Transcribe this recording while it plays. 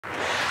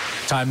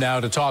Time now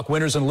to talk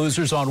winners and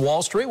losers on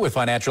Wall Street with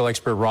financial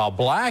expert Rob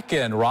Black.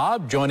 And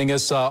Rob joining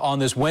us on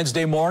this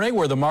Wednesday morning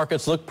where the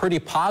markets look pretty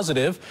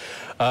positive,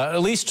 at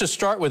least to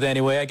start with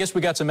anyway. I guess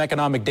we got some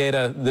economic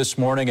data this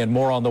morning and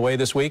more on the way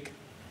this week.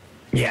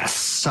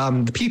 Yes,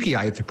 the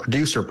PPI, the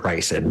producer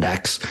price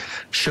index,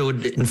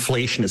 showed that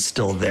inflation is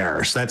still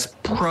there. So that's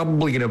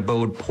probably going to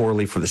bode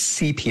poorly for the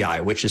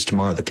CPI, which is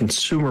tomorrow, the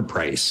consumer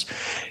price.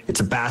 It's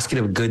a basket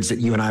of goods that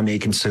you and I may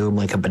consume,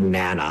 like a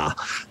banana,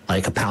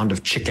 like a pound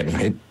of chicken.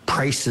 It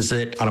prices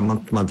it on a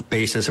month-to-month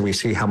basis, and we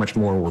see how much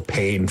more we're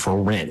paying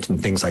for rent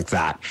and things like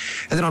that.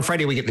 And then on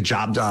Friday, we get the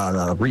jobs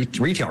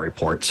retail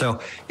report.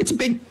 So it's a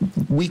big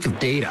week of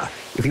data.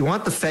 If you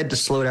want the Fed to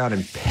slow down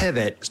and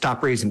pivot,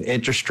 stop raising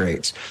interest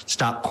rates,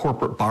 stop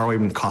corporate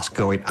borrowing costs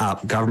going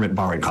up, government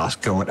borrowing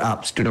costs going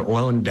up, student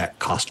loan debt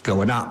costs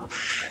going up,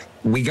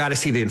 we got to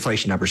see the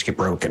inflation numbers get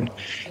broken.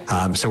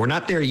 So we're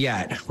not there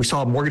yet. We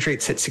saw mortgage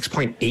rates hit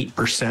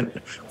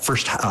 6.8%.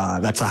 First,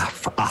 that's a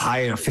high,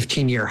 a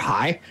 15-year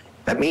high.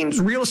 That means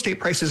real estate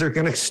prices are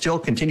going to still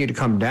continue to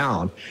come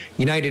down.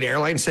 United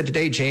Airlines said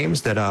today, James,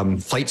 that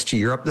flights to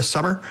Europe this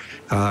summer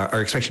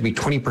are expected to be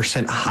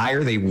 20%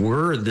 higher. They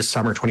were this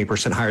summer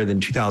 20% higher than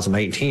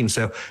 2019.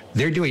 So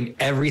they're doing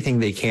everything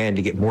they can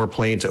to get more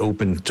planes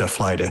open to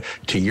fly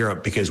to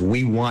Europe because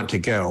we want to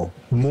go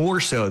more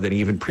so than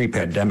even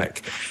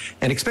pre-pandemic.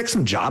 And expect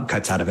some job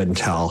cuts out of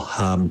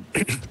Intel.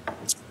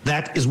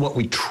 That is what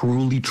we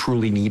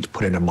truly need to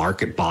put in a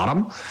market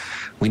bottom.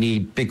 We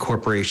need big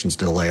corporations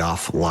to lay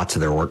off lots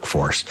of their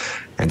workforce,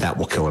 and that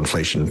will kill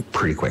inflation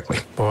pretty quickly.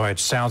 Boy, it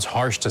sounds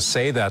harsh to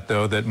say that,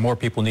 though, that more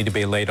people need to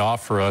be laid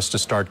off for us to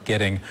start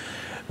getting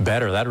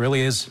better. That really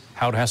is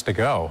how it has to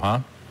go, huh?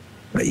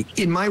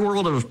 In my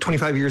world of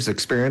 25 years of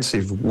experience,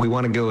 if we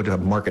want to go to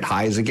market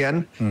highs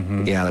again,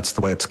 yeah, that's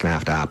the way it's going to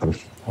have to happen.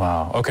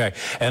 Wow. Okay.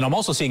 And I'm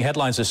also seeing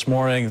headlines this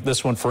morning.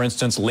 This one, for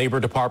instance, Labor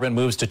Department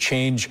moves to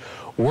change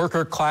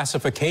worker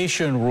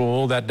classification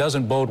rule. That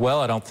doesn't bode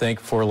well, I don't think,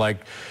 for like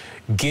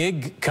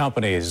gig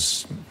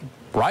companies,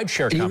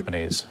 rideshare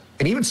companies.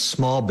 And even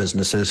small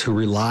businesses who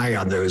rely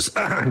on those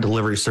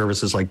delivery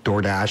services like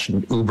Doordash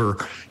and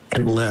Uber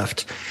and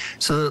Lyft.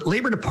 So the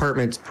Labor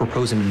Department's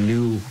proposing a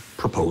new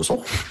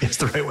proposal. It's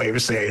the right way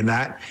of saying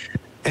that.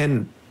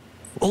 And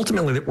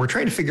ultimately, we're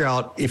trying to figure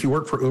out if you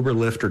work for Uber,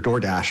 Lyft, or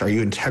DoorDash, are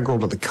you integral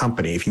to the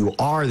company? If you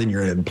are, then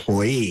you're an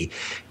employee.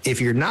 If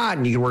you're not,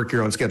 and you can work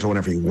your own schedule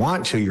whenever you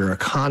want to, you're a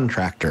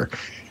contractor.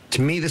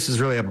 To me, this is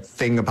really a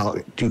thing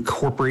about, do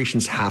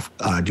corporations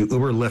do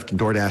Uber, Lyft, and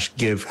DoorDash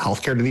give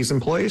healthcare to these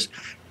employees?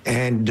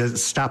 And does it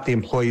stop the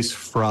employees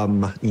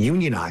from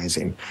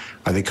unionizing?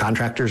 Are they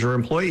contractors or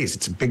employees?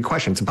 It's a big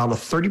question. It's about a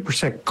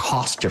 30%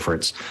 cost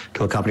difference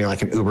to a company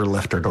like an Uber,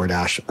 Lyft, or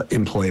DoorDash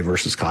employee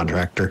versus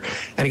contractor.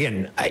 And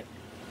again, I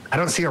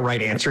don't see a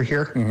right answer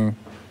here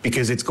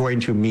because it's going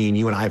to mean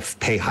you and I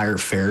pay higher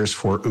fares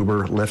for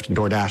Uber, Lyft, and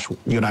DoorDash.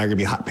 You and I are going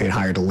to be paying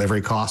higher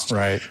delivery costs.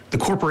 Right. The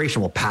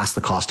corporation will pass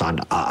the cost on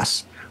to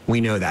us. We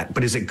know that.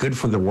 But is it good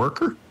for the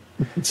worker?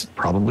 It's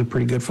probably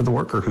pretty good for the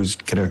worker who's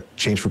going to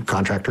change from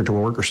contractor to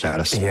a worker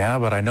status. Yeah,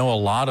 but I know a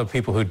lot of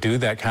people who do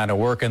that kind of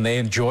work, and they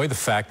enjoy the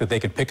fact that they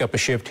can pick up a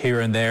shift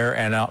here and there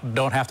and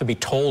don't have to be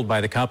told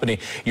by the company,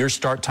 your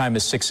start time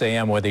is 6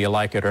 a.m. whether you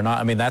like it or not.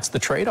 I mean, that's the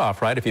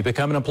trade-off, right? If you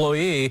become an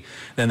employee,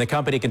 then the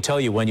company can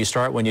tell you when you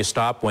start, when you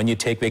stop, when you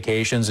take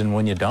vacations, and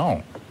when you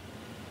don't.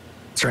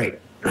 That's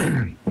right.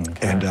 Okay.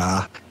 And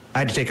I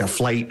had to take a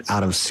flight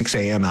out of 6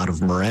 a.m. out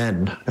of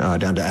Marin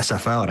down to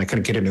SFO, and I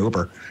couldn't get an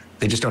Uber.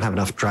 They just don't have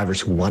enough drivers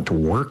who want to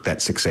work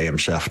that 6 a.m.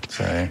 shift.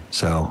 Okay.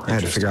 So I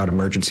had to figure out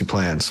emergency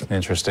plans.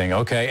 Interesting.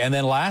 Okay. And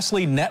then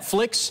lastly,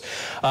 Netflix.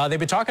 They've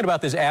been talking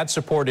about this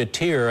ad-supported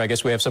tier. I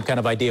guess we have some kind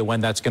of idea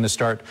when that's going to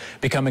start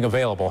becoming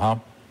available, huh?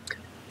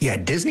 Yeah,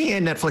 Disney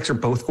and Netflix are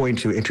both going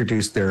to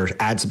introduce their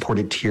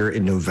ad-supported tier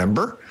in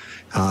November.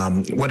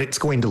 What it's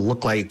going to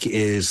look like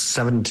is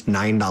 $7 to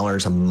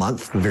 $9 a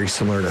month, very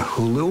similar to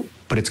Hulu,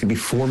 but it's going to be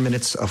 4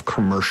 minutes of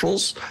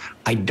commercials.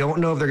 I don't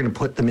know if they're going to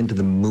put them into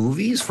the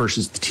movies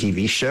versus the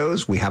TV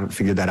shows. We haven't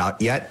figured that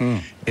out yet.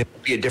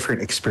 It'll be a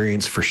different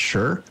experience for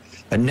sure.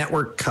 A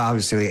network,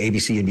 obviously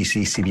ABC,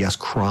 NBC, CBS,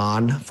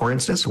 KRON, for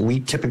instance,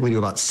 we typically do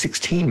about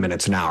 16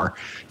 minutes an hour.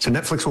 So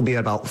Netflix will be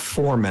about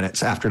 4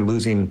 minutes after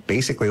losing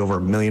basically over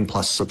 1 million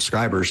plus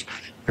subscribers.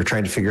 They're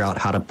trying to figure out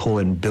how to pull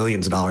in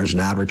billions of dollars in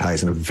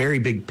advertising, a very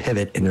big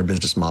pivot in their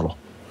business model.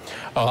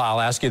 Oh, I'll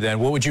ask you then,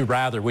 what would you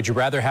rather? Would you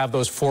rather have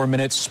those 4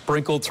 minutes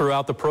sprinkled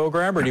throughout the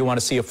program, or do you want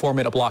to see a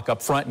 4-minute block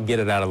up front and get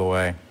it out of the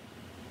way?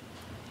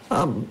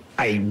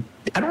 I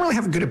don't really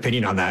have a good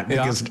opinion on that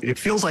because it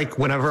feels like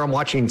whenever I'm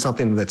watching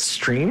something that's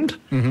streamed,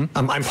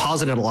 I'm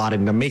pausing it a lot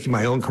and I'm making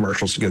my own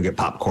commercials to go get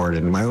popcorn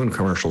and my own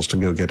commercials to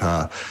go get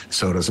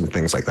sodas and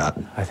things like that.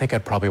 I think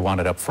I'd probably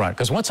want it up front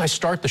because once I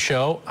start the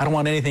show, I don't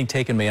want anything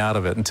taking me out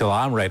of it until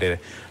I'm ready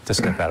to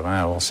step out of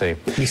it. We'll see.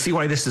 You see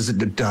why this is a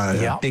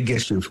big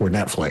issue for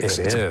Netflix.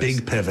 It's a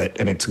big pivot,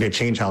 and it's going to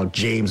change how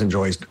James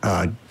enjoys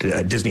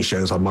Disney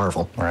shows on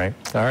Marvel. All right.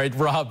 All right,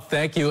 Rob,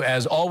 thank you.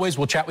 As always,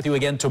 we'll chat with you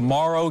again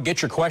tomorrow.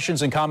 get your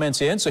questions and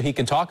comments in so he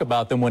can talk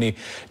about them when he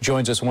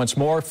joins us once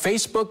more.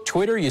 Facebook,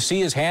 Twitter, you see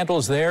his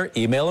handles there.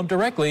 Email him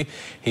directly.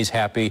 He's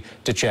happy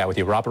to chat with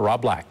you.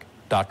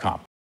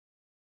 Rob@robblack.com.